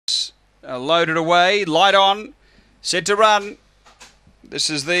loaded away, light on, set to run. This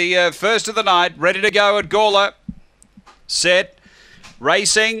is the first of the night, ready to go at Gawler. Set,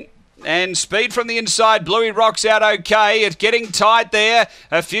 racing. And speed from the inside. Bluey rocks out okay. It's getting tight there.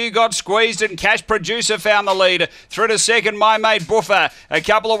 A few got squeezed and Cash Producer found the lead. Through to second, My Mate Buffer. A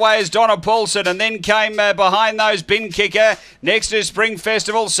couple of ways, Donna Paulson. And then came behind those Bin Kicker. Next is Spring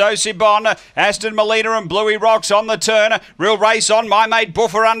Festival, Sosi Bon. Aston Molina and Bluey rocks on the turn. Real race on. My Mate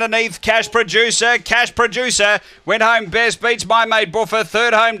Buffer underneath. Cash Producer. Cash Producer went home best. Beats My Mate Buffer.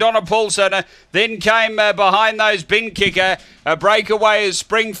 Third home, Donna Paulson. Then came behind those Bin Kicker. A breakaway is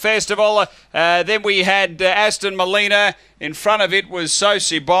Spring Festival. Then we had Aston Molina. In front of it was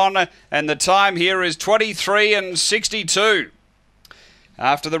Sosi Bon. And the time here is 23:62.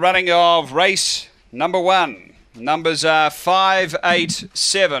 After the running of race number 1. Numbers are 5, 8,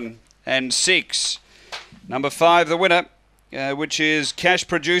 7 and 6. Number 5, the winner, which is Cash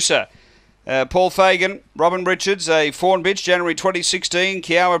Producer. Paul Fagan, Robin Richards, a fawn bitch, January 2016.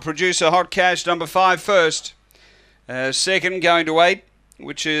 Kiowa Producer, Hot Cash, number 5 first. Second, going to 8,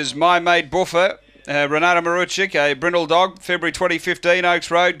 which is My Mate Buffer. Renata Maruchik, a brindle dog, February 2015,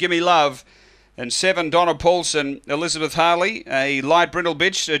 Oaks Road, Gimme Love. And 7, Donna Paulson, Elizabeth Harley, a light brindle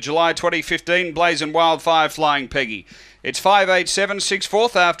bitch, July 2015, Blazing Wildfire, Flying Peggy. It's 5, 8, 7, 6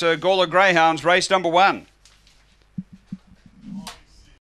 fourth after Gawler Greyhounds, race number 1.